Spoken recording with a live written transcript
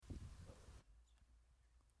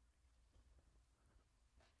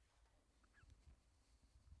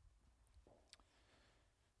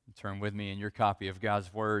Turn with me in your copy of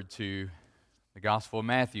God's Word to the Gospel of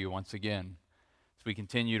Matthew once again, as we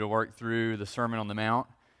continue to work through the Sermon on the Mount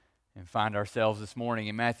and find ourselves this morning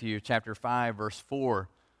in Matthew chapter 5, verse 4.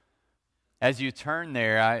 As you turn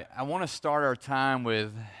there, I want to start our time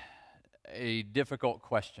with a difficult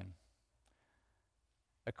question.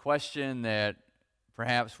 A question that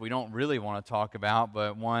perhaps we don't really want to talk about,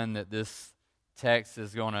 but one that this text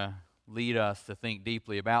is going to lead us to think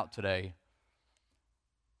deeply about today.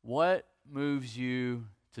 What moves you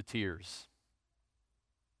to tears?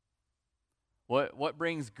 What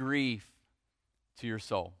brings grief to your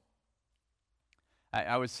soul?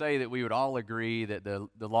 I would say that we would all agree that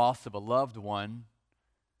the loss of a loved one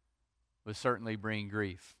would certainly bring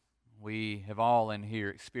grief. We have all in here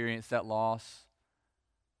experienced that loss.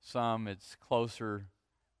 Some it's closer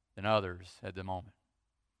than others at the moment.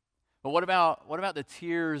 But what about the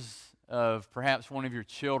tears of perhaps one of your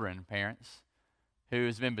children, parents, who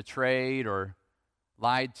has been betrayed or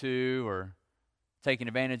lied to or taken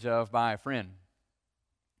advantage of by a friend?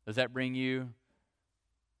 Does that bring you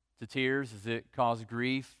to tears? Does it cause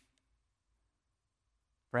grief?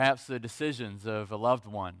 Perhaps the decisions of a loved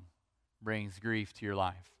one brings grief to your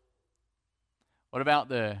life. What about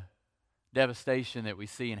the devastation that we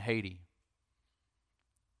see in Haiti?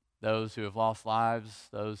 Those who have lost lives,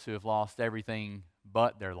 those who have lost everything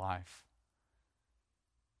but their life.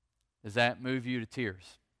 Does that move you to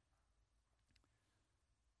tears?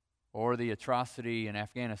 Or the atrocity in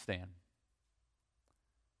Afghanistan?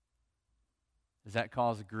 Does that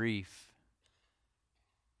cause grief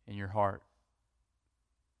in your heart?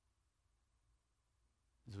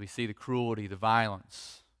 As we see the cruelty, the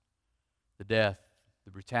violence, the death, the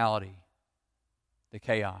brutality, the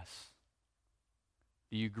chaos.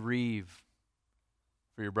 Do you grieve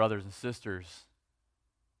for your brothers and sisters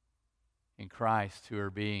in Christ who are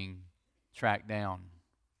being tracked down,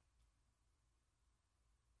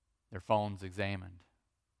 their phones examined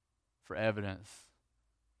for evidence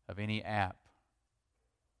of any app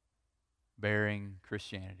bearing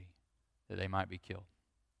Christianity, that they might be killed?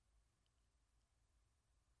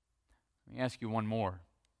 Let me ask you one more.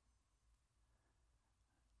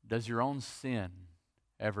 Does your own sin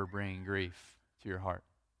ever bring grief to your heart?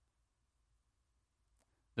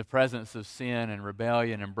 The presence of sin and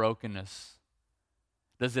rebellion and brokenness,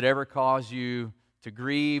 does it ever cause you to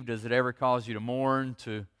grieve? Does it ever cause you to mourn,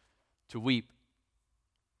 to weep?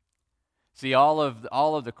 See, all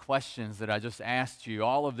of the questions that I just asked you,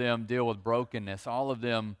 all of them deal with brokenness. All of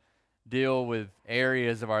them deal with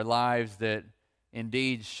areas of our lives that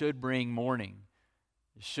indeed should bring mourning,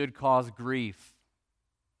 should cause grief.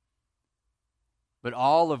 But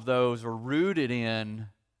all of those are rooted in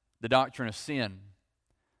the doctrine of sin.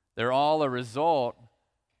 They're all a result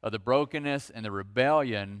of the brokenness and the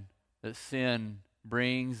rebellion that sin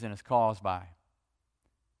brings and is caused by.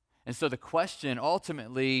 And so the question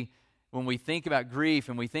ultimately, when we think about grief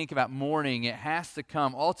and we think about mourning, it has to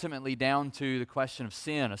come ultimately down to the question of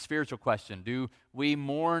sin, a spiritual question. Do we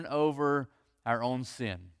mourn over our own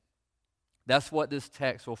sin? That's what this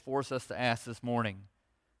text will force us to ask this morning.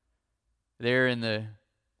 There in the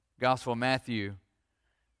Gospel of Matthew,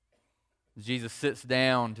 Jesus sits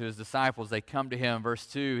down to his disciples. They come to him. Verse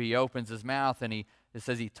 2, he opens his mouth and it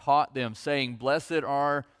says he taught them, saying, "Blessed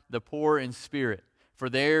are the poor in spirit, for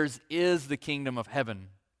theirs is the kingdom of heaven.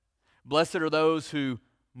 Blessed are those who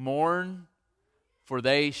mourn, for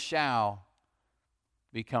they shall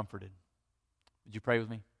be comforted." Would you pray with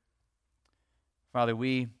me? Father,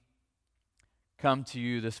 we come to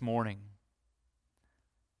you this morning.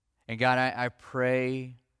 And God, I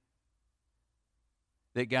pray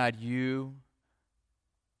that, God, you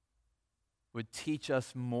would teach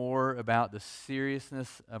us more about the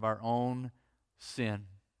seriousness of our own sin.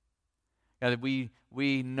 God, that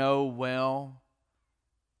we know well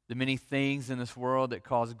the many things in this world that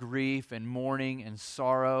cause grief and mourning and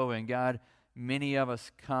sorrow. And God, many of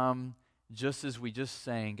us come, just as we just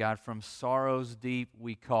sang, God, from sorrows deep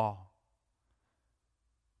we call.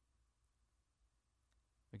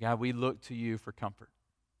 But God, we look to you for comfort.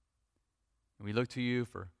 And we look to you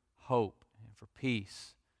for hope and for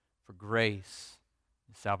peace, for grace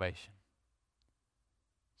and salvation.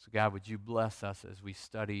 So God, would you bless us as we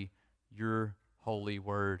study your holy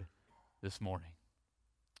word this morning?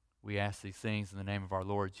 We ask these things in the name of our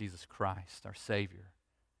Lord Jesus Christ, our Savior.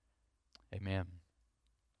 Amen.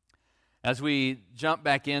 As we jump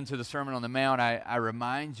back into the Sermon on the Mount, I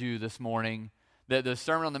remind you this morning that the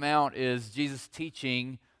Sermon on the Mount is Jesus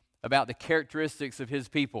teaching about the characteristics of his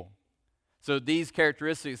people. So these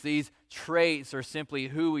characteristics, these traits are simply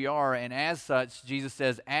who we are, and as such, Jesus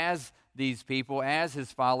says, as these people, as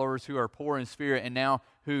his followers who are poor in spirit and now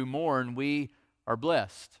who mourn, we are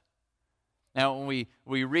blessed. Now, when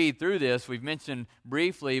we read through this, we've mentioned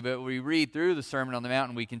briefly, but we read through the Sermon on the Mount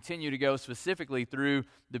and we continue to go specifically through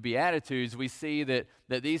the Beatitudes, we see that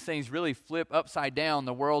these things really flip upside down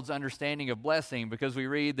the world's understanding of blessing, because we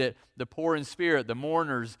read that the poor in spirit, the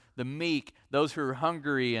mourners, the meek, those who are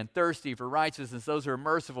hungry and thirsty for righteousness, those who are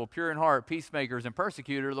merciful, pure in heart, peacemakers, and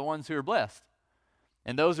persecutors are the ones who are blessed.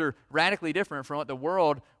 And those are radically different from what the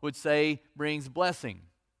world would say brings blessing.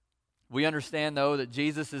 We understand, though, that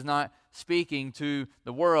Jesus is not speaking to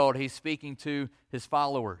the world. He's speaking to his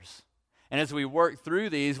followers. And as we work through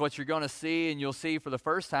these, what you're going to see, and you'll see for the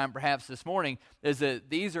first time perhaps this morning, is that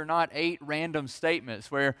these are not 8 random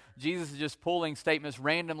statements where Jesus is just pulling statements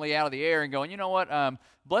randomly out of the air and going, you know what,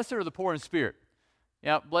 blessed are the poor in spirit.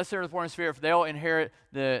 Yeah, blessed are the poor in spirit, for they'll inherit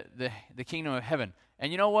the kingdom of heaven.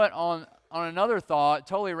 And you know what, on another thought,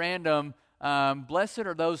 totally random, blessed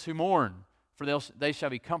are those who mourn, for they shall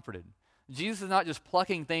be comforted. Jesus is not just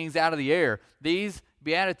plucking things out of the air. These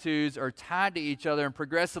Beatitudes are tied to each other and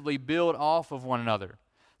progressively build off of one another,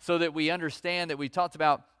 so that we understand that we talked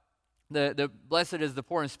about the blessed is the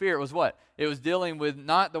poor in spirit was what? It was dealing with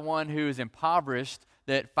not the one who is impoverished,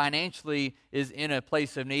 that financially is in a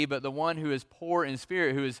place of need, but the one who is poor in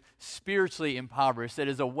spirit, who is spiritually impoverished, that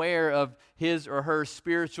is aware of his or her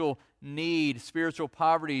spiritual need, spiritual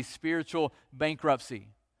poverty, spiritual bankruptcy.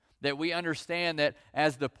 That we understand that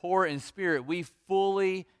as the poor in spirit, we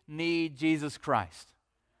fully need Jesus Christ.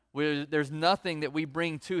 There's nothing that we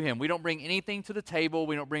bring to him. We don't bring anything to the table.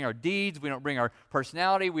 We don't bring our deeds. We don't bring our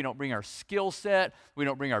personality. We don't bring our skill set. We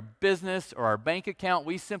don't bring our business or our bank account.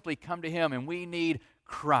 We simply come to him, and we need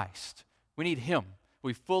Christ. We need him.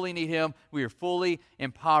 We fully need him. We are fully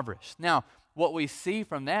impoverished. Now, what we see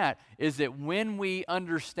from that is that when we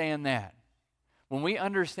understand that, when we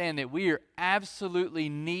understand that we are absolutely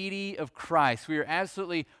needy of Christ, we are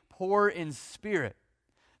absolutely poor in spirit,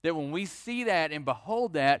 that when we see that and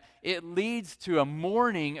behold that, it leads to a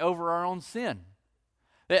mourning over our own sin.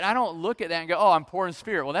 That I don't look at that and go, oh, I'm poor in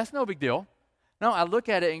spirit. Well, that's no big deal. No, I look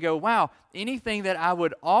at it and go, wow, anything that I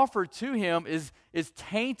would offer to him is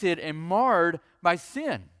tainted and marred by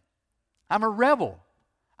sin. I'm a rebel.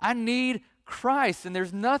 I need Christ, and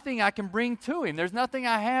there's nothing I can bring to him. There's nothing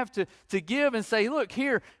I have to give and say, look,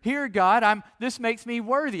 here, God, this makes me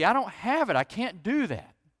worthy. I don't have it. I can't do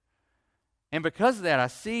that. And because of that, I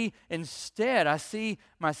see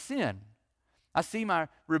my sin. I see my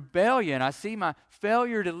rebellion. I see my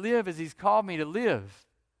failure to live as he's called me to live.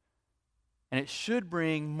 And it should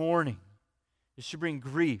bring mourning. It should bring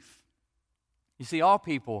grief. You see, all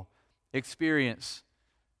people experience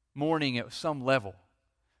mourning at some level.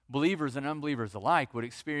 Believers and unbelievers alike would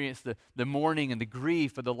experience the mourning and the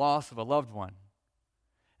grief of the loss of a loved one.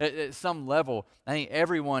 At some level, I think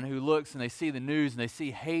everyone who looks and they see the news and they see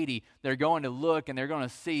Haiti, they're going to look and they're going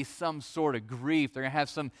to see some sort of grief. They're going to have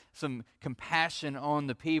some compassion on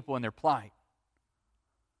the people and their plight.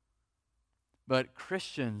 But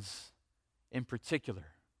Christians in particular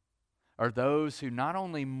are those who not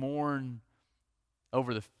only mourn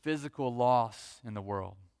over the physical loss in the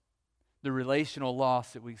world, the relational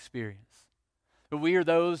loss that we experience, but we are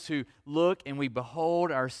those who look and we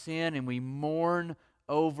behold our sin and we mourn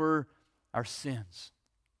over our sins.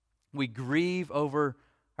 We grieve over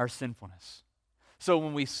our sinfulness. So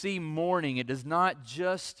when we see mourning, it does not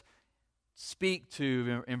just speak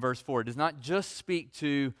to, in verse 4, it does not just speak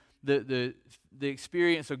to the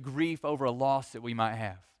experience of grief over a loss that we might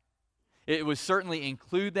have. It would certainly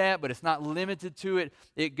include that, but it's not limited to it.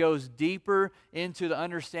 It goes deeper into the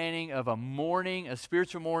understanding of a mourning, a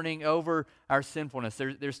spiritual mourning over our sinfulness.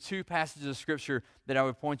 There's 2 passages of Scripture that I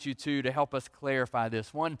would point you to help us clarify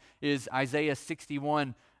this. One is Isaiah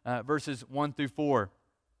 61, verses 1 through 4.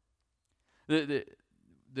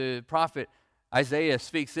 The prophet Isaiah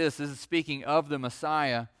speaks this. This is speaking of the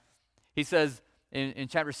Messiah. He says in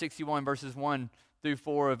chapter 61, verses 1 through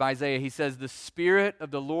 4 of Isaiah, he says, "The Spirit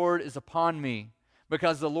of the Lord is upon me,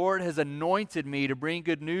 because the Lord has anointed me to bring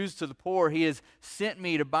good news to the poor. He has sent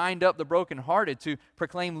me to bind up the brokenhearted, to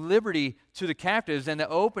proclaim liberty to the captives, and the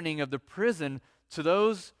opening of the prison to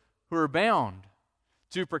those who are bound,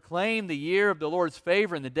 to proclaim the year of the Lord's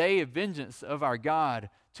favor and the day of vengeance of our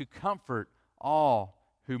God, to comfort all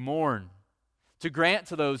who mourn, to grant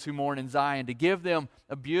to those who mourn in Zion, to give them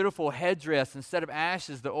a beautiful headdress instead of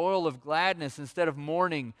ashes, the oil of gladness instead of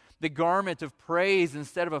mourning, the garment of praise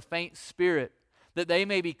instead of a faint spirit, that they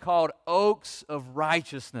may be called oaks of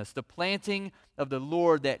righteousness, the planting of the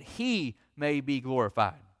Lord, that he may be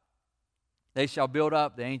glorified. They shall build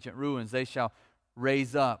up the ancient ruins. They shall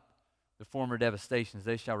raise up the former devastations.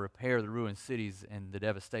 They shall repair the ruined cities and the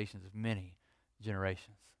devastations of many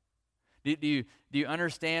generations. Do you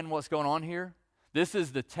understand what's going on here? This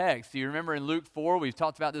is the text. Do you remember in Luke 4? We've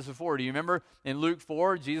talked about this before. Do you remember in Luke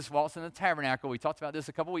 4, Jesus walks in the tabernacle? We talked about this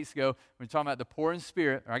a couple weeks ago. We were talking about the poor in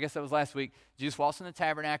spirit, or I guess that was last week. Jesus walks in the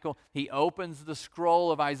tabernacle. He opens the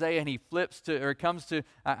scroll of Isaiah, and he flips to, or comes to,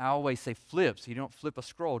 I always say flips. You don't flip a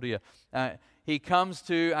scroll, do you? He comes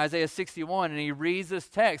to Isaiah 61, and he reads this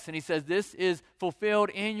text, and he says, this is fulfilled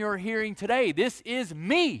in your hearing today. This is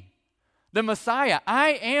me. The Messiah.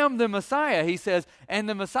 I am the Messiah, he says. And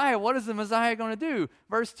the Messiah, what is the Messiah going to do?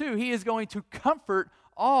 Verse 2, he is going to comfort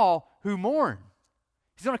all who mourn.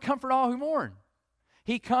 He's going to comfort all who mourn.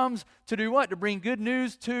 He comes to do what? To bring good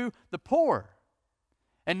news to the poor.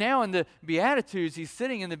 And now in the Beatitudes, he's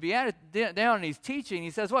sitting in the down and he's teaching.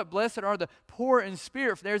 He says what? Blessed are the poor in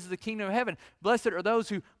spirit, for theirs is the kingdom of heaven. Blessed are those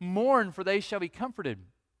who mourn, for they shall be comforted.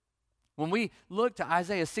 When we look to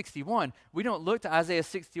Isaiah 61, we don't look to Isaiah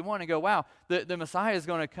 61 and go, wow, the Messiah is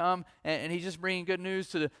going to come and he's just bringing good news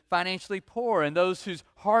to the financially poor and those whose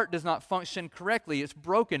heart does not function correctly. It's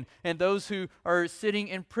broken. And those who are sitting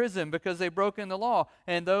in prison because they've broken the law.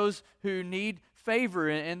 And those who need favor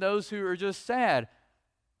and those who are just sad.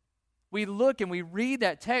 We look and we read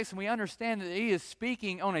that text and we understand that he is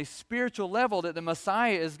speaking on a spiritual level, that the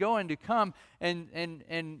Messiah is going to come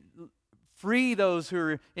and free those who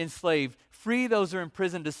are enslaved, free those who are in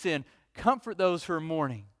prison to sin, comfort those who are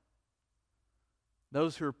mourning,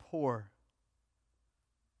 those who are poor.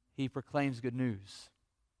 He proclaims good news.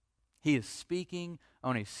 He is speaking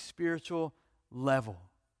on a spiritual level.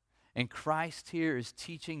 And Christ here is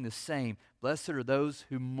teaching the same. Blessed are those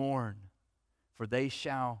who mourn, for they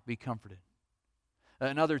shall be comforted.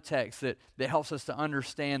 Another text that helps us to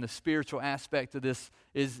understand the spiritual aspect of this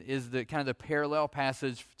is the kind of the parallel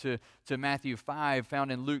passage to Matthew 5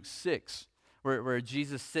 found in Luke 6, where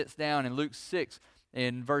Jesus sits down in Luke 6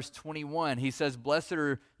 in verse 21. He says, blessed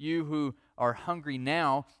are you who are hungry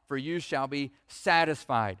now, for you shall be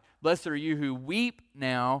satisfied. Blessed are you who weep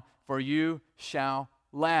now, for you shall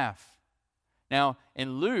laugh. Now,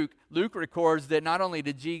 in Luke records that not only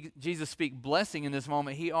did Jesus speak blessing in this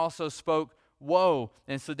moment, he also spoke woe.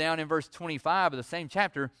 And so down in verse 25 of the same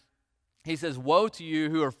chapter, he says, woe to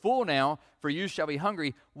you who are full now, for you shall be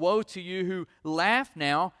hungry. Woe to you who laugh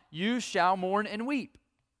now, you shall mourn and weep.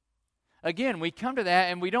 Again, we come to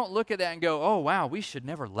that and we don't look at that and go, oh, wow, we should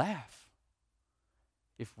never laugh.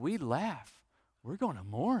 If we laugh, we're going to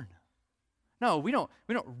mourn. No, we don't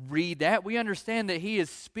read that. We understand that he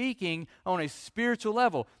is speaking on a spiritual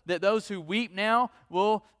level, that those who weep now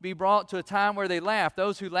will be brought to a time where they laugh.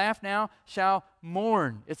 Those who laugh now shall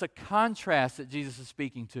mourn. It's a contrast that Jesus is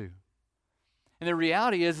speaking to. And the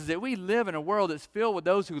reality is that we live in a world that's filled with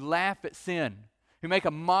those who laugh at sin, who make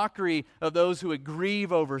a mockery of those who would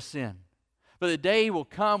grieve over sin. But the day will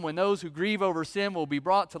come when those who grieve over sin will be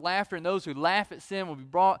brought to laughter, and those who laugh at sin will be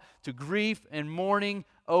brought to grief and mourning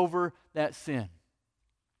over that sin.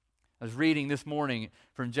 I was reading this morning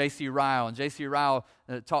from J.C. Ryle, and J.C. Ryle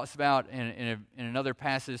talks about in another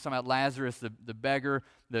passage, talking about Lazarus, the beggar,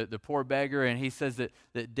 the poor beggar, and he says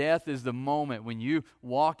that death is the moment when you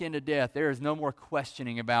walk into death, there is no more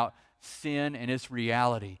questioning about sin and its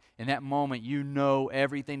reality. In that moment, you know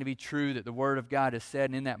everything to be true that the Word of God has said,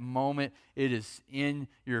 and in that moment, it is in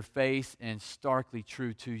your face and starkly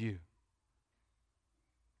true to you.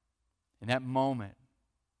 In that moment,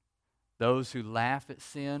 those who laugh at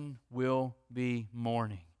sin will be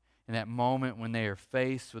mourning. In that moment when they are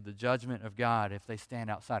faced with the judgment of God, if they stand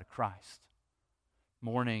outside of Christ,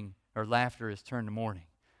 mourning or laughter is turned to mourning.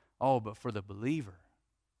 Oh, but for the believer,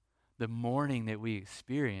 the mourning that we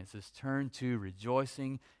experience is turned to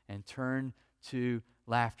rejoicing and turned to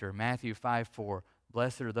laughter. Matthew 5:4,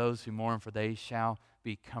 blessed are those who mourn, for they shall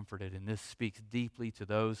be comforted. And this speaks deeply to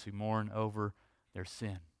those who mourn over their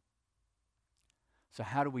sin. So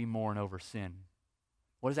how do we mourn over sin?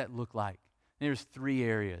 What does that look like? And there's 3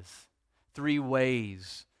 areas, 3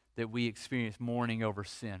 ways that we experience mourning over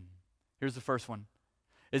sin. Here's the first one,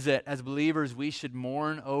 is that as believers, we should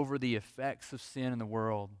mourn over the effects of sin in the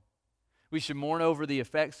world. We should mourn over the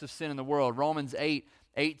effects of sin in the world. Romans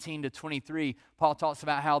 8:18-23, Paul talks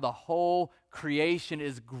about how the whole creation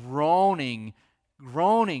is groaning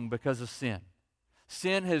because of sin.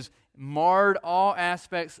 Sin has marred all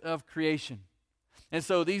aspects of creation. And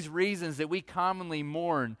so these reasons that we commonly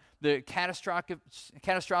mourn, the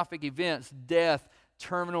catastrophic events, death,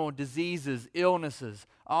 terminal diseases, illnesses,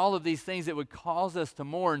 all of these things that would cause us to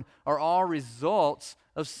mourn are all results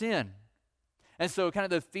of sin. And so kind of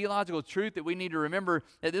the theological truth that we need to remember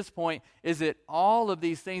at this point is that all of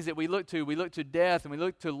these things that we look to death, and we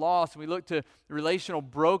look to loss, and we look to relational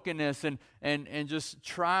brokenness and just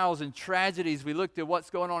trials and tragedies. We look to what's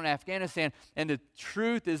going on in Afghanistan, and the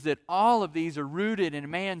truth is that all of these are rooted in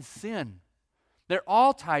man's sin. They're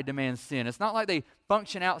all tied to man's sin. It's not like they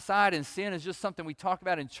function outside and sin is just something we talk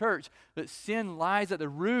about in church, but sin lies at the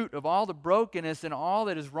root of all the brokenness and all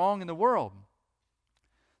that is wrong in the world.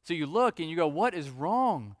 So you look and you go, what is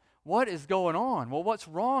wrong? What is going on? Well, what's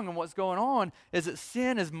wrong and what's going on is that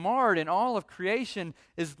sin is marred, and all of creation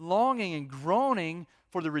is longing and groaning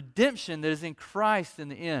for the redemption that is in Christ in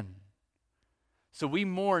the end. So we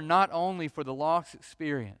mourn not only for the loss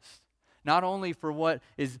experienced, not only for what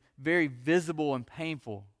is very visible and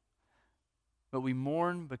painful, but we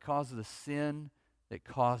mourn because of the sin that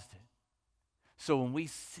caused it. So when we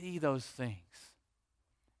see those things,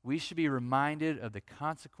 we should be reminded of the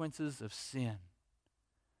consequences of sin.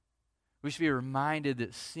 We should be reminded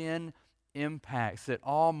that sin impacts, that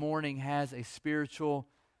all mourning has a spiritual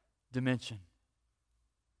dimension.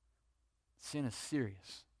 Sin is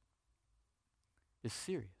serious. It's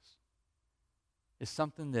serious. It's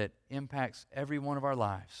something that impacts every one of our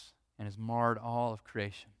lives and has marred all of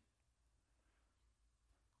creation.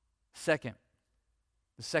 Second,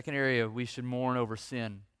 the second area we should mourn over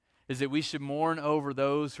sin is that we should mourn over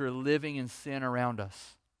those who are living in sin around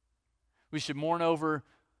us. We should mourn over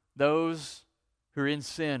those who are in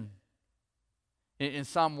sin. In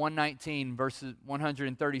Psalm 119, verses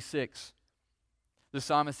 136, the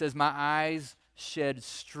psalmist says, "My eyes shed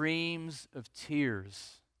streams of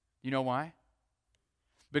tears." You know why?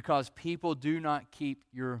 Because people do not keep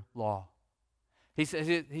your law. He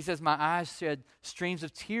says, "My eyes shed streams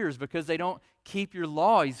of tears because they don't keep your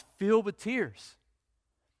law." He's filled with tears.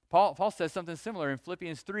 Paul says something similar in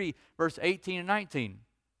Philippians 3, verse 18 and 19.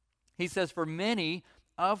 He says, "For many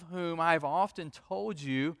of whom I have often told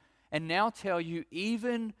you, and now tell you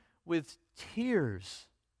even with tears,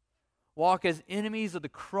 walk as enemies of the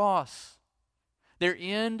cross. Their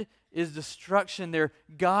end is destruction. Their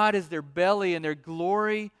God is their belly, and they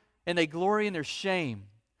glory in their shame,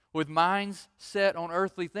 with minds set on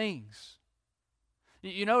earthly things."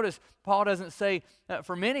 You notice Paul doesn't say,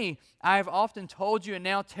 "For many, I have often told you and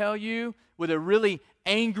now tell you," with a really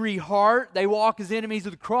angry heart. They walk as enemies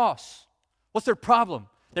of the cross. What's their problem?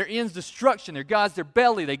 Their end's destruction. Their God's their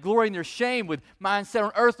belly. They glory in their shame, with minds set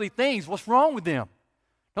on earthly things. What's wrong with them?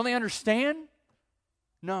 Don't they understand?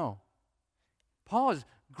 No. Paul is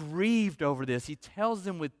grieved over this. He tells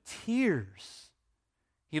them with tears.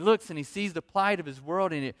 He looks and he sees the plight of his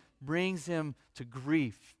world, and it brings him to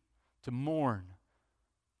grief, to mourn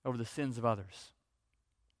over the sins of others.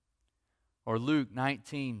 Or Luke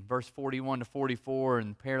 19, verse 41 to 44,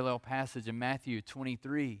 and parallel passage in Matthew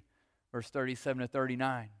 23, verse 37 to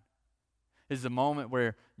 39, is the moment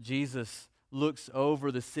where Jesus looks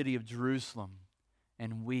over the city of Jerusalem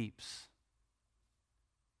and weeps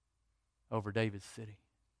over David's city.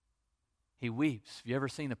 He weeps. Have you ever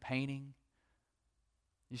seen the painting?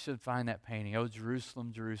 You should find that painting. "Oh,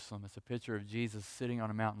 Jerusalem, Jerusalem." It's a picture of Jesus sitting on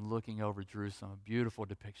a mountain looking over Jerusalem. A beautiful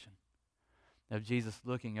depiction of Jesus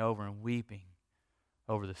looking over and weeping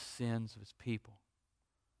over the sins of his people.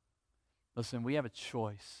 Listen, we have a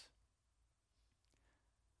choice.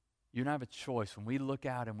 You and I have a choice. When we look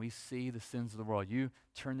out and we see the sins of the world, you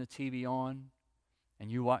turn the TV on and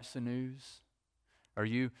you watch the news, or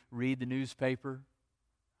you read the newspaper,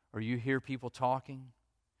 or you hear people talking,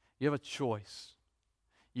 you have a choice.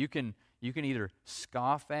 You can either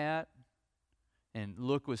scoff at and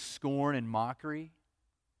look with scorn and mockery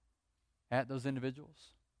at those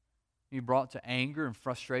individuals, be brought to anger and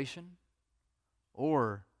frustration,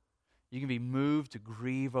 or you can be moved to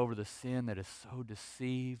grieve over the sin that has so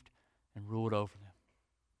deceived and ruled over them.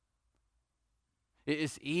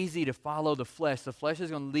 It's easy to follow the flesh. The flesh is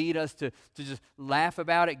going to lead us to just laugh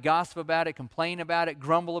about it, gossip about it, complain about it,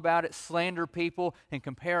 grumble about it, slander people, and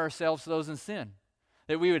compare ourselves to those in sin.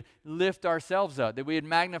 That we would lift ourselves up, that we would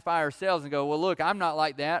magnify ourselves and go, "Well, look, I'm not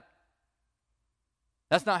like that.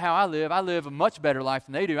 That's not how I live. I live a much better life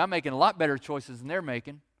than they do. I'm making a lot better choices than they're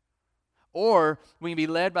making." Or we can be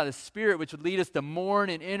led by the Spirit, which would lead us to mourn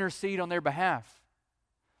and intercede on their behalf.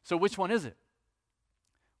 So which one is it?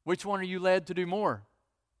 Which one are you led to do more?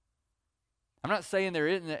 I'm not saying there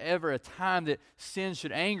isn't ever a time that sin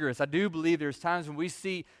should anger us. I do believe there's times when we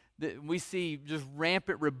see just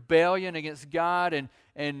rampant rebellion against God and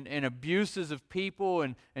abuses of people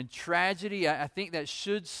and tragedy. I think that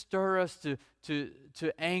should stir us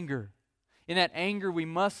to anger. In that anger, we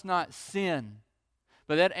must not sin.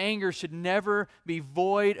 But that anger should never be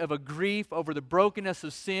void of a grief over the brokenness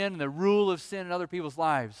of sin and the rule of sin in other people's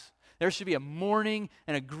lives. There should be a mourning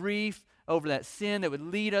and a grief over that sin that would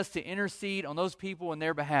lead us to intercede on those people in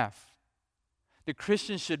their behalf. The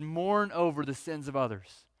Christian should mourn over the sins of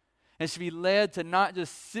others and should be led to not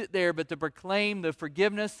just sit there, but to proclaim the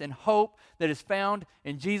forgiveness and hope that is found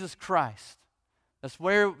in Jesus Christ. That's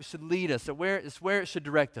where it should lead us. It's where it should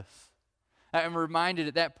direct us. I'm reminded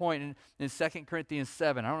at that point in 2 Corinthians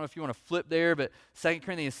 7. I don't know if you want to flip there, but 2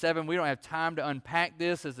 Corinthians 7, we don't have time to unpack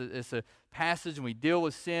this. It's a passage, and we deal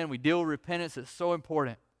with sin. We deal with repentance. It's so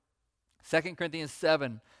important. 2 Corinthians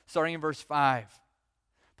 7, starting in verse 5.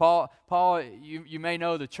 Paul, you may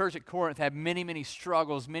know the church at Corinth had many, many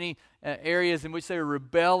struggles, many areas in which they were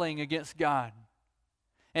rebelling against God.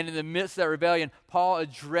 And in the midst of that rebellion, Paul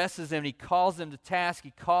addresses them. He calls them to task.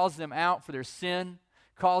 He calls them out for their sin,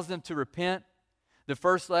 calls them to repent. The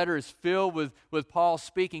first letter is filled with Paul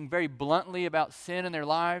speaking very bluntly about sin in their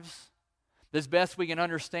lives. As best we can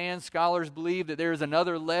understand, scholars believe that there is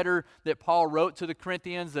another letter that Paul wrote to the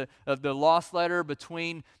Corinthians, of the lost letter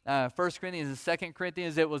between 1 Corinthians and 2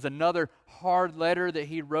 Corinthians. It was another hard letter that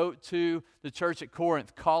he wrote to the church at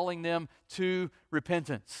Corinth, calling them to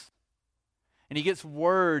repentance. And he gets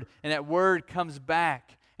word, and that word comes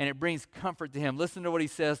back, and it brings comfort to him. Listen to what he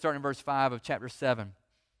says, starting in verse 5 of chapter 7.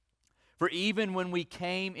 For even when we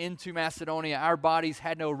came into Macedonia, our bodies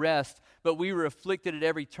had no rest, but we were afflicted at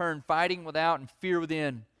every turn, fighting without and fear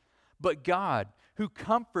within. But God, who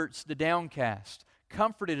comforts the downcast,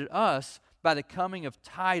 comforted us by the coming of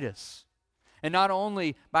Titus. And not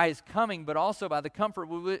only by his coming, but also by the comfort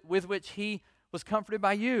with which he was comforted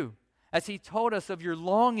by you, as he told us of your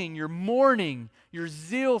longing, your mourning, your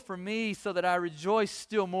zeal for me, so that I rejoice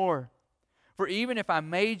still more. For even if I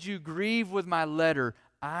made you grieve with my letter,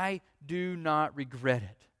 I do not regret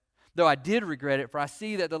it. Though I did regret it, for I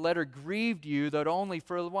see that the letter grieved you, though only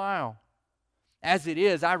for a while. As it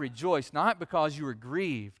is, I rejoice, not because you were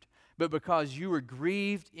grieved, but because you were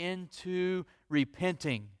grieved into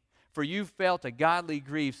repenting. For you felt a godly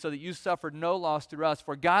grief, so that you suffered no loss through us.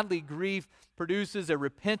 For godly grief produces a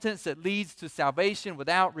repentance that leads to salvation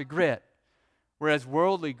without regret, whereas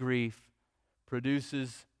worldly grief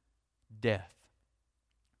produces death.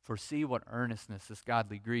 For see what earnestness this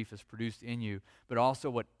godly grief has produced in you, but also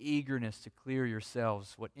what eagerness to clear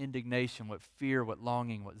yourselves, what indignation, what fear, what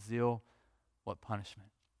longing, what zeal, what punishment.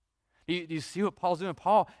 Do you see what Paul's doing?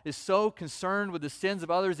 Paul is so concerned with the sins of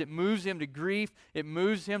others, it moves him to grief, it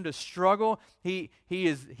moves him to struggle. He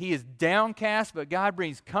is downcast, but God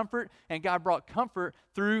brings comfort, and God brought comfort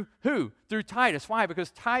through who? Through Titus. Why? Because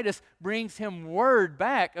Titus brings him word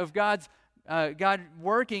back of God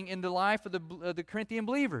working in the life of the Corinthian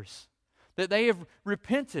believers, that they have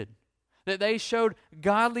repented, that they showed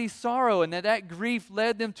godly sorrow, and that grief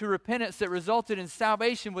led them to repentance that resulted in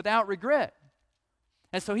salvation without regret.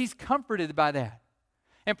 And so he's comforted by that.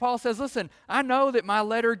 And Paul says, listen, I know that my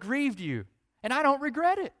letter grieved you, and I don't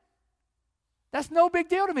regret it. That's no big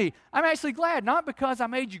deal to me. I'm actually glad, not because I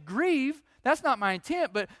made you grieve. That's not my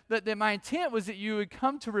intent, but that my intent was that you would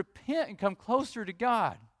come to repent and come closer to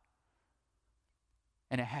God.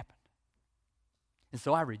 And it happened. And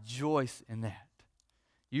so I rejoice in that.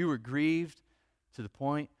 You were grieved to the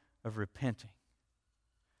point of repenting.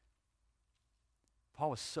 Paul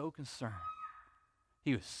was so concerned.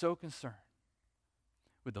 He was so concerned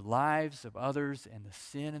with the lives of others and the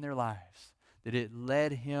sin in their lives that it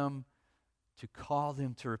led him to call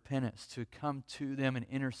them to repentance, to come to them and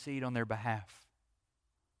intercede on their behalf,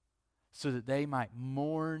 so that they might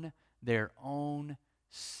mourn their own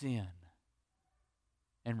sin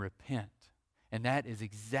and repent. And that is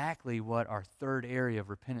exactly what our third area of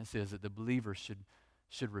repentance is, that the believer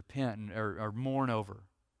should repent or mourn over.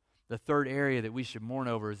 The third area that we should mourn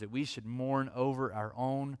over is that we should mourn over our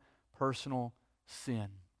own personal sin.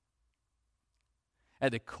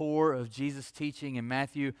 At the core of Jesus' teaching in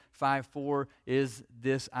Matthew 5:4 is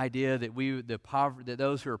this idea that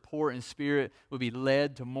those who are poor in spirit would be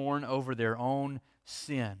led to mourn over their own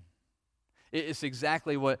sin. It's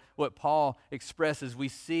exactly what Paul expresses. We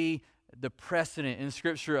see the precedent in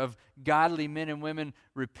Scripture of godly men and women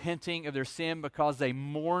repenting of their sin because they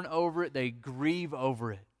mourn over it, they grieve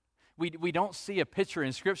over it. We don't see a picture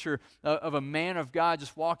in Scripture of a man of God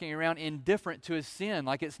just walking around indifferent to his sin,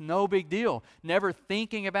 like it's no big deal, never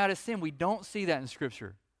thinking about his sin. We don't see that in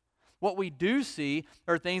Scripture. What we do see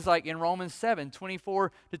are things like in Romans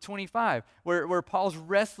 7:24-25, where Paul's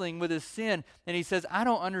wrestling with his sin, and he says, I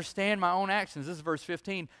don't understand my own actions. This is verse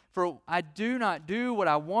 15. For I do not do what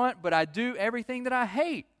I want, but I do everything that I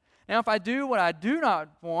hate. Now if I do what I do not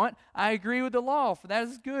want, I agree with the law, for that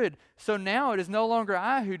is good. So now it is no longer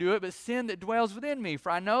I who do it, but sin that dwells within me. For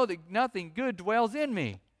I know that nothing good dwells in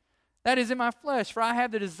me, that is in my flesh. For I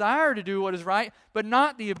have the desire to do what is right, but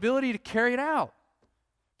not the ability to carry it out.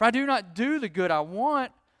 For I do not do the good I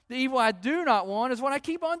want, the evil I do not want is what I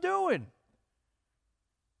keep on doing.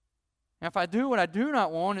 And if I do what I do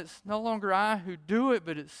not want, it's no longer I who do it,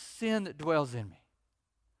 but it's sin that dwells in me.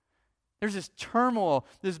 There's this turmoil,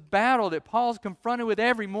 this battle that Paul's confronted with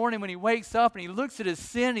every morning when he wakes up and he looks at his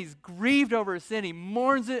sin. He's grieved over his sin. He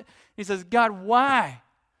mourns it. He says, God, why?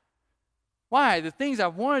 Why? The things I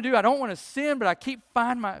want to do, I don't want to sin, but I keep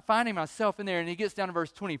finding myself in there. And he gets down to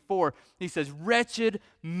verse 24. He says, wretched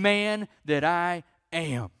man that I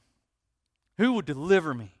am. Who will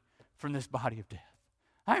deliver me from this body of death?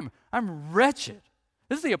 I'm wretched.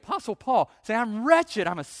 This is the Apostle Paul saying, I'm wretched.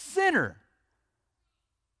 I'm a sinner.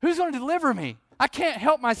 Who's going to deliver me? I can't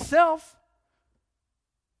help myself.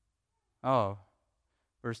 Oh,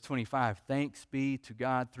 verse 25. Thanks be to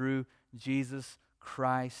God through Jesus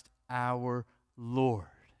Christ our Lord.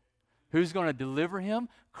 Who's going to deliver him?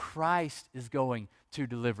 Christ is going to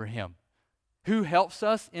deliver him. Who helps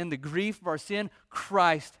us in the grief of our sin?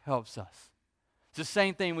 Christ helps us. It's the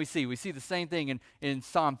same thing we see. We see the same thing in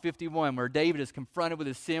Psalm 51 where David is confronted with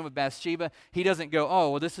his sin with Bathsheba. He doesn't go, oh,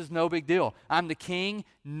 well, this is no big deal. I'm the king,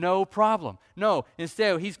 no problem. No,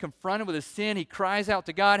 instead, he's confronted with his sin. He cries out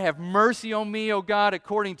to God, have mercy on me, O God,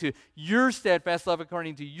 according to your steadfast love,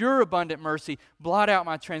 according to your abundant mercy. Blot out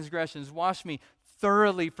my transgressions, wash me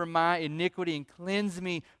thoroughly from my iniquity and cleanse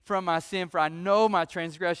me from my sin. For I know my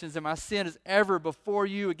transgressions and my sin is ever before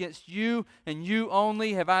you. Against you and you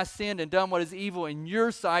only have I sinned and done what is evil in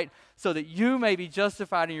your sight, so that you may be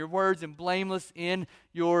justified in your words and blameless in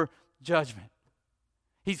your judgment.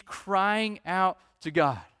 He's crying out to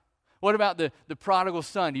God. What about the prodigal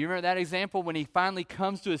son? Do you remember that example when he finally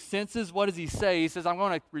comes to his senses? What does he say? He says, I'm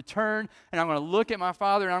going to return and I'm going to look at my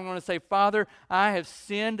father and I'm going to say, Father, I have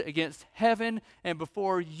sinned against heaven and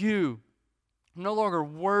before you. I'm no longer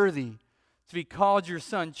worthy to be called your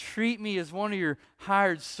son. Treat me as one of your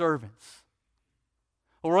hired servants.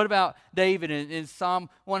 Or what about David in Psalm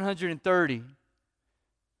 130?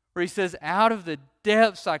 Where he says, out of the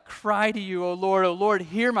depths I cry to you, O Lord. O Lord,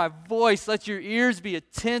 hear my voice. Let your ears be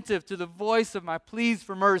attentive to the voice of my pleas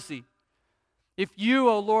for mercy. If you,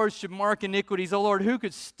 O Lord, should mark iniquities, O Lord, who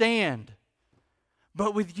could stand?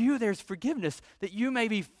 But with you there's forgiveness, that you may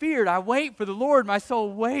be feared. I wait for the Lord. My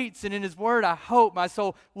soul waits, and in his word I hope. My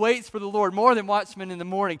soul waits for the Lord more than watchmen in the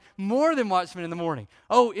morning. More than watchmen in the morning.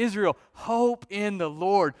 O Israel, hope in the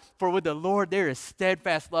Lord. For with the Lord there is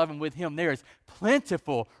steadfast love, and with him there is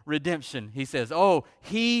plentiful redemption. He says, oh,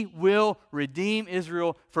 he will redeem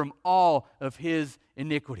Israel from all of his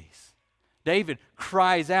iniquities. David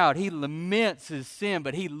cries out. He laments his sin,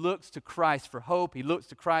 but he looks to Christ for hope. He looks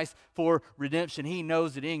to Christ for redemption. He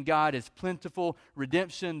knows that in God is plentiful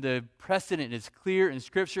redemption. The precedent is clear in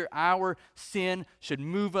Scripture. Our sin should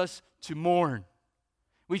move us to mourn.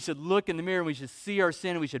 We should look in the mirror and we should see our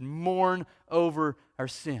sin and we should mourn over our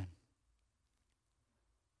sin.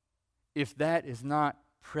 If that is not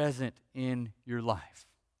present in your life,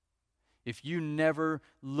 if you never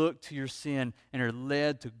look to your sin and are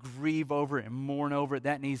led to grieve over it and mourn over it,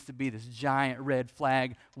 that needs to be this giant red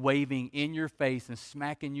flag waving in your face and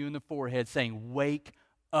smacking you in the forehead saying, wake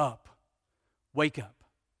up. Wake up.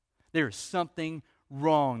 There is something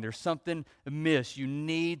wrong. There's something amiss. You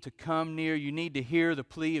need to come near. You need to hear the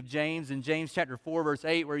plea of James in James chapter 4, verse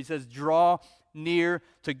 8, where he says, draw near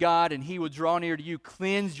to God and he will draw near to you.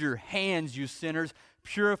 Cleanse your hands, you sinners.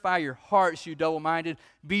 Purify your hearts, you double-minded.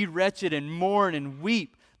 Be wretched and mourn and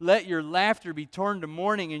weep. Let your laughter be turned to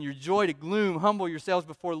mourning and your joy to gloom. Humble yourselves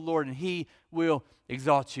before the Lord and he will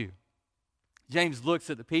exalt you. James looks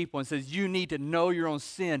at the people and says, you need to know your own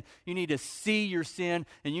sin. You need to see your sin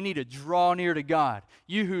and you need to draw near to God.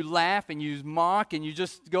 You who laugh and you mock and you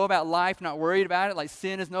just go about life not worried about it like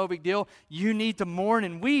sin is no big deal, you need to mourn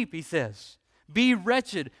and weep, he says. Be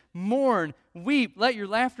wretched, mourn, weep. Let your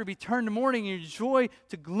laughter be turned to mourning and your joy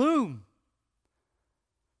to gloom.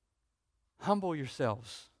 Humble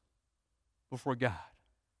yourselves before God.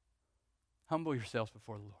 Humble yourselves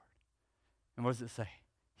before the Lord. And what does it say?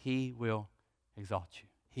 He will exalt you.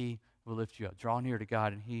 He will lift you up. Draw near to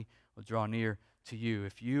God and he will draw near to you.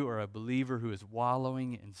 If you are a believer who is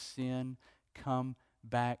wallowing in sin, come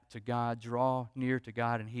back to God. Draw near to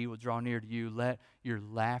God and he will draw near to you. Let your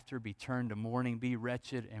laughter be turned to mourning. Be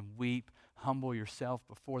wretched and weep. Humble yourself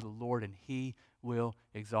before the Lord and he will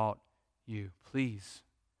exalt you. Please,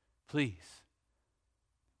 please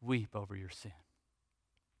weep over your sin.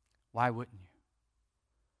 Why wouldn't you?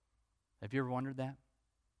 Have you ever wondered that?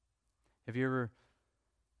 Have you ever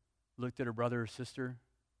looked at a brother or sister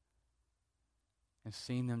and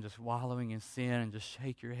seen them just wallowing in sin and just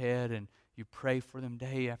shake your head and you pray for them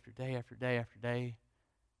day after day after day after day,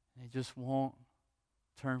 and they just won't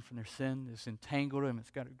turn from their sin? It's entangled them.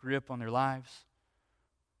 It's got a grip on their lives.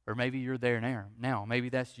 Or maybe you're there now. Maybe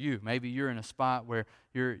that's you. Maybe you're in a spot where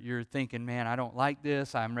you're thinking, man, I don't like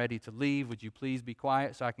this. I'm ready to leave. Would you please be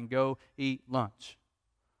quiet so I can go eat lunch?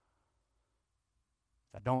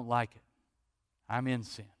 I don't like it. I'm in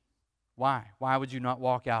sin. Why? Why would you not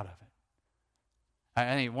walk out of it?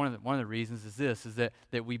 I think one of the reasons is this, is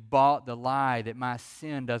that we bought the lie that my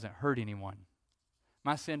sin doesn't hurt anyone.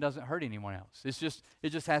 My sin doesn't hurt anyone else. It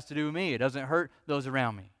just has to do with me. It doesn't hurt those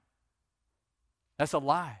around me. That's a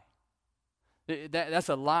lie. That's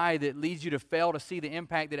a lie that leads you to fail to see the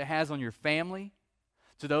impact that it has on your family,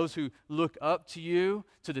 to those who look up to you,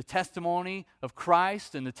 to the testimony of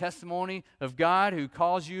Christ and the testimony of God who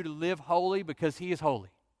calls you to live holy because He is holy.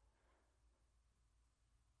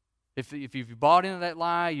 If you've bought into that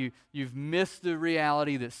lie, you've missed the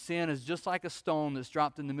reality that sin is just like a stone that's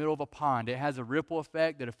dropped in the middle of a pond. It has a ripple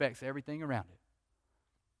effect that affects everything around it.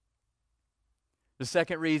 The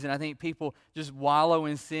second reason I think people just wallow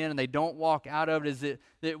in sin and they don't walk out of it is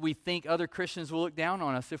that we think other Christians will look down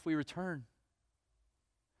on us if we return.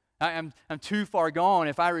 I'm too far gone.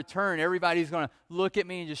 If I return, everybody's going to look at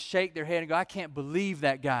me and just shake their head and go, I can't believe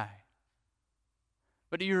that guy.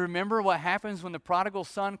 But do you remember what happens when the prodigal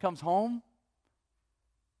son comes home?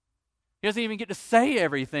 He doesn't even get to say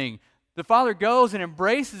everything. The father goes and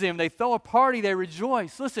embraces him. They throw a party. They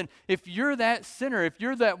rejoice. Listen, if you're that sinner, if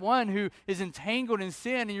you're that one who is entangled in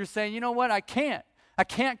sin and you're saying, you know what, I can't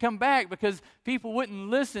come back because people wouldn't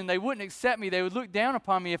listen. They wouldn't accept me. They would look down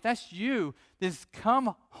upon me. If that's you, then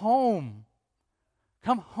come home.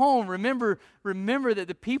 Come home. Remember that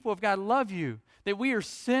the people of God love you, that we are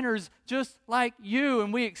sinners just like you,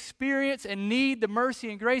 and we experience and need the mercy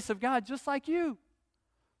and grace of God just like you.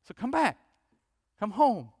 So come back. Come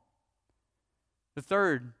home. The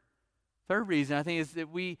third reason, I think, is that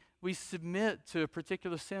we submit to a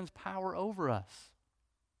particular sin's power over us.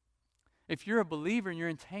 If you're a believer and you're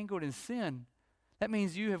entangled in sin, that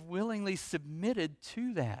means you have willingly submitted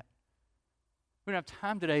to that. We don't have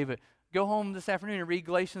time today, but go home this afternoon and read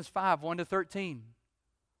Galatians 5, 1-13.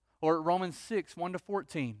 Or Romans 6,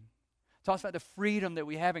 1-14. It talks about the freedom that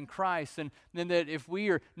we have in Christ, and then that if we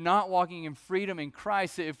are not walking in freedom in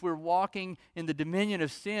Christ, if we're walking in the dominion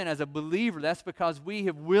of sin as a believer, that's because we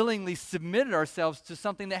have willingly submitted ourselves to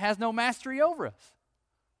something that has no mastery over us.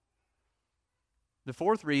 The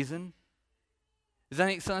fourth reason is I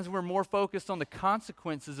think sometimes we're more focused on the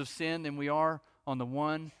consequences of sin than we are on the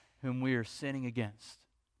one whom we are sinning against.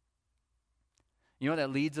 You know what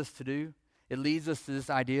that leads us to do? It leads us to this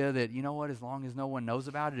idea that, you know what, as long as no one knows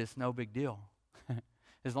about it, it's no big deal.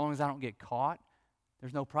 As long as I don't get caught,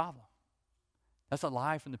 there's no problem. That's a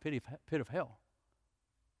lie from the pit of hell.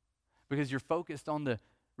 Because you're focused on the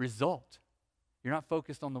result. You're not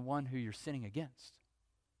focused on the one who you're sinning against.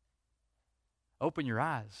 Open your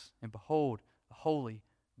eyes and behold a holy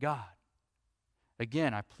God.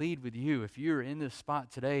 Again, I plead with you, if you're in this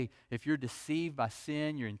spot today, if you're deceived by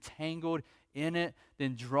sin, you're entangled in it,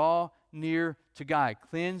 then draw near to God.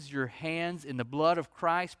 Cleanse your hands in the blood of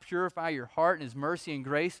Christ. Purify your heart in His mercy and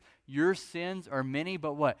grace. Your sins are many,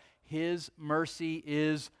 but what? His mercy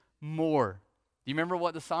is more. Do you remember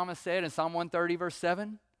what the psalmist said in Psalm 130, verse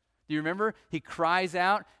 7? Do you remember? He cries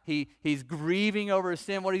out. He's grieving over his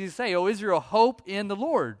sin. What does he say? O Israel, hope in the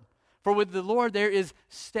Lord. For with the Lord there is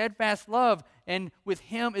steadfast love, and with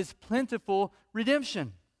Him is plentiful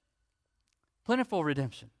redemption. Plentiful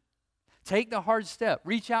redemption. Take the hard step.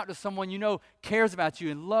 Reach out to someone you know cares about you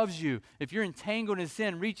and loves you. If you're entangled in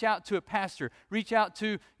sin, reach out to a pastor. Reach out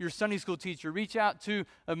to your Sunday school teacher. Reach out to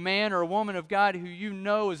a man or a woman of God who you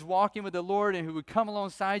know is walking with the Lord and who would come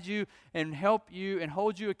alongside you and help you and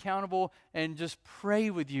hold you accountable and just pray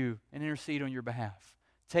with you and intercede on your behalf.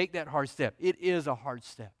 Take that hard step. It is a hard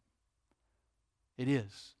step. It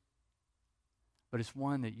is. But it's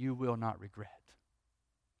one that you will not regret.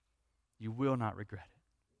 You will not regret it.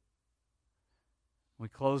 We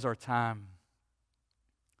close our time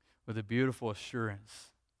with a beautiful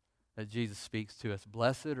assurance that Jesus speaks to us.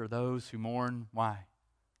 Blessed are those who mourn. Why?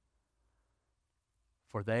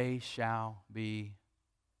 For they shall be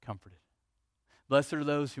comforted. Blessed are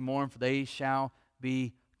those who mourn, for they shall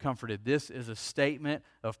be comforted. This is a statement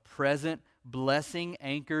of present blessing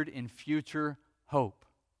anchored in future hope.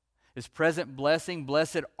 Is present blessing,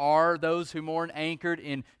 blessed are those who mourn, anchored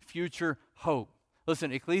in future hope.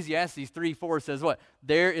 Listen, Ecclesiastes 3:4 says what?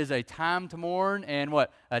 There is a time to mourn and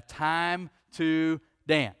what? A time to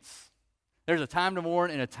dance. There's a time to mourn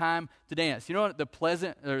and a time to dance. You know what the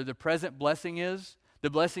present blessing is? The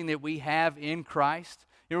blessing that we have in Christ.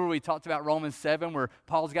 You remember we talked about Romans 7 where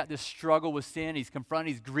Paul's got this struggle with sin. He's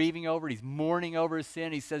confronted, he's grieving over it, he's mourning over his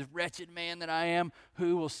sin. He says, wretched man that I am,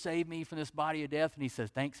 who will save me from this body of death? And he says,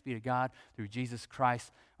 thanks be to God through Jesus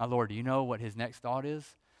Christ, my Lord. Do you know what his next thought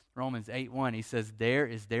is? Romans 8:1, he says, there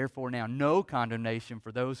is therefore now no condemnation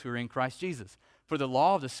for those who are in Christ Jesus. For the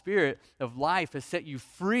law of the Spirit of life has set you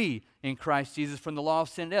free in Christ Jesus from the law of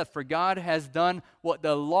sin and death. For God has done what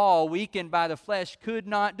the law, weakened by the flesh, could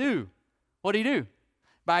not do. What did he do?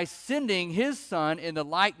 By sending his Son in the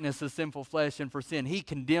likeness of sinful flesh and for sin, he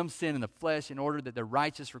condemned sin in the flesh in order that the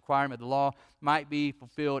righteous requirement of the law might be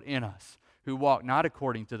fulfilled in us, who walk not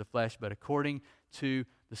according to the flesh, but according to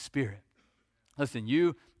the Spirit. Listen,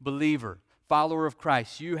 you believer, follower of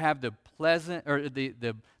Christ, you have the present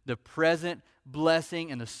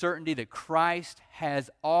blessing and the certainty that Christ has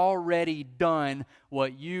already done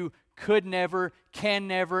what you could never, can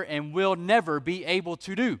never, and will never be able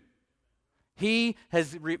to do. He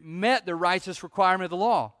has met the righteous requirement of the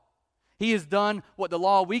law. He has done what the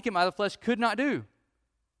law weakened by the flesh could not do.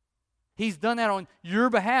 He's done that on your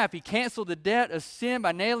behalf. He canceled the debt of sin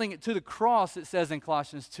by nailing it to the cross, it says in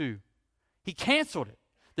Colossians 2. He canceled it.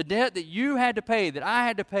 The debt that you had to pay, that I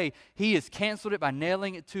had to pay, he has canceled it by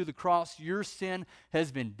nailing it to the cross. Your sin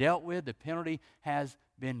has been dealt with. The penalty has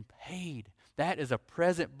been paid. That is a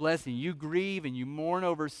present blessing. You grieve and you mourn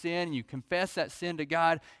over sin, and you confess that sin to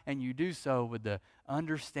God, and you do so with the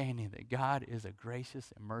understanding that God is a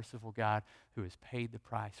gracious and merciful God who has paid the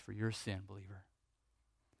price for your sin, believer.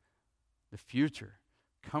 The future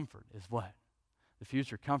comfort is what? The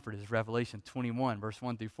future comfort is Revelation 21, verse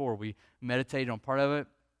 1 through 4. We meditated on part of it.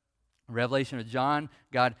 Revelation of John,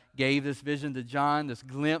 God gave this vision to John, this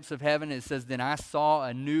glimpse of heaven. It says, then I saw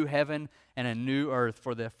a new heaven and a new earth,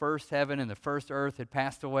 for the first heaven and the first earth had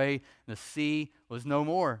passed away, and the sea was no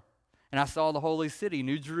more. And I saw the holy city,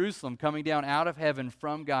 New Jerusalem, coming down out of heaven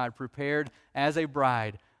from God, prepared as a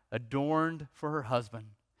bride, adorned for her husband.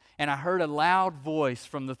 And I heard a loud voice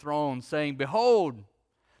from the throne saying, behold,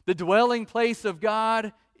 the dwelling place of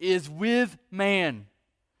God is with man.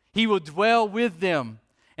 He will dwell with them,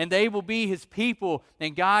 and they will be his people,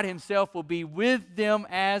 and God himself will be with them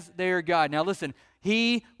as their God. Now listen,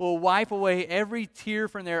 he will wipe away every tear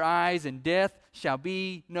from their eyes, and death shall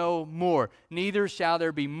be no more. Neither shall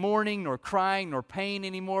there be mourning, nor crying, nor pain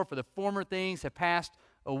anymore, for the former things have passed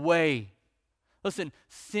away. Listen,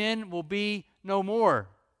 sin will be no more.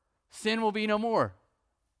 Sin will be no more.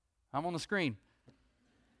 I'm on the screen.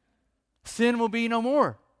 Sin will be no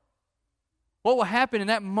more. What will happen in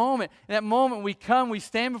that moment? In that moment we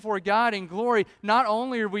stand before God in glory. Not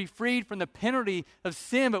only are we freed from the penalty of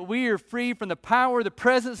sin, but we are freed from the power, the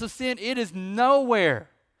presence of sin. It is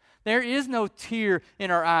nowhere. There is no tear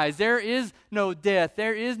in our eyes. There is no death.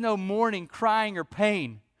 There is no mourning, crying, or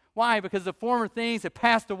pain. Why? Because the former things have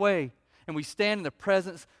passed away, and we stand in the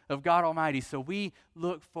presence of God Almighty. So we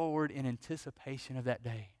look forward in anticipation of that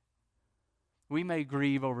day. We may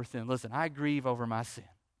grieve over sin. Listen, I grieve over my sin.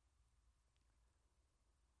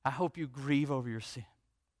 I hope you grieve over your sin.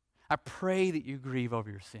 I pray that you grieve over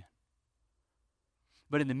your sin.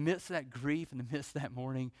 But in the midst of that grief, in the midst of that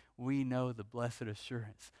mourning, we know the blessed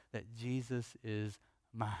assurance that Jesus is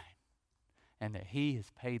mine and that he has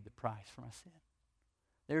paid the price for my sin.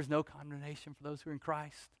 There's no condemnation for those who are in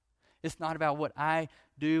Christ. It's not about what I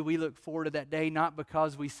do. We look forward to that day not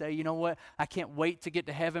because we say, you know what, I can't wait to get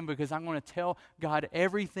to heaven because I'm going to tell God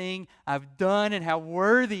everything I've done and how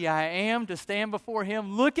worthy I am to stand before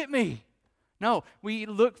him. Look at me. No, we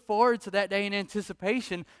look forward to that day in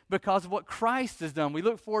anticipation because of what Christ has done. We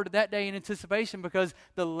look forward to that day in anticipation because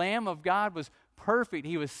the Lamb of God was perfect.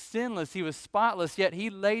 He was sinless. He was spotless, yet he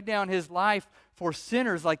laid down his life for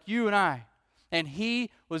sinners like you and I. And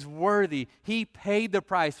he was worthy. He paid the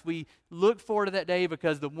price. We look forward to that day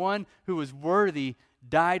because the one who was worthy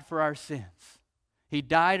died for our sins. He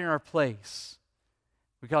died in our place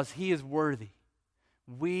because he is worthy.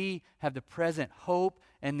 We have the present hope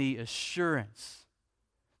and the assurance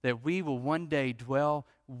that we will one day dwell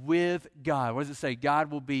with God. What does it say?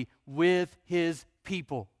 God will be with his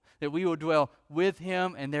people. That we will dwell with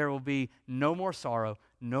him, and there will be no more sorrow,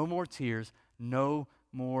 no more tears, no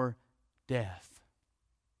more death.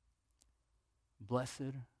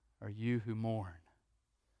 Blessed are you who mourn,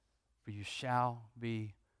 for you shall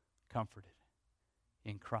be comforted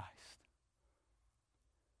in Christ.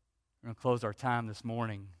 We're going to close our time this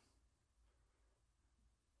morning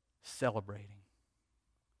celebrating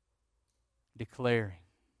declaring,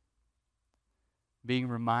 being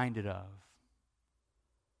reminded of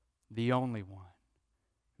the only one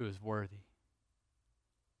who is worthy.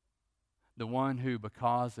 The one who,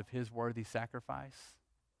 because of his worthy sacrifice,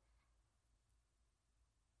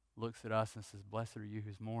 looks at us and says, "Blessed are you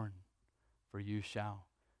who mourn, for you shall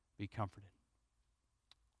be comforted."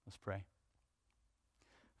 Let's pray.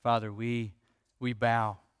 Father, we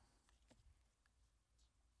bow,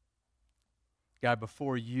 God,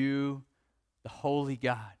 before you, the holy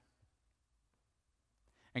God.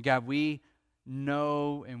 And God, we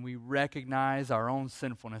know and we recognize our own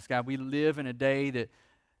sinfulness. God, we live in a day that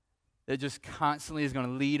just constantly is going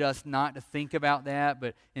to lead us not to think about that,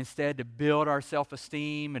 but instead to build our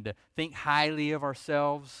self-esteem and to think highly of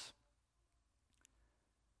ourselves.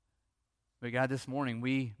 But God, this morning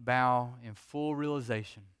we bow in full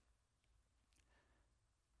realization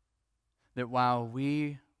that while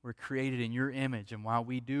we were created in your image and while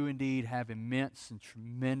we do indeed have immense and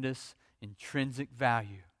tremendous intrinsic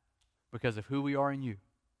value because of who we are in you,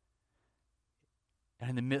 and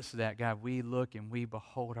in the midst of that, God, we look and we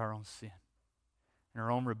behold our own sin and our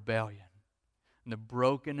own rebellion and the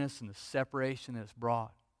brokenness and the separation that it's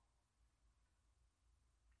brought.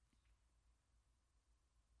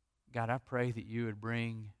 God, I pray that you would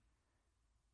bring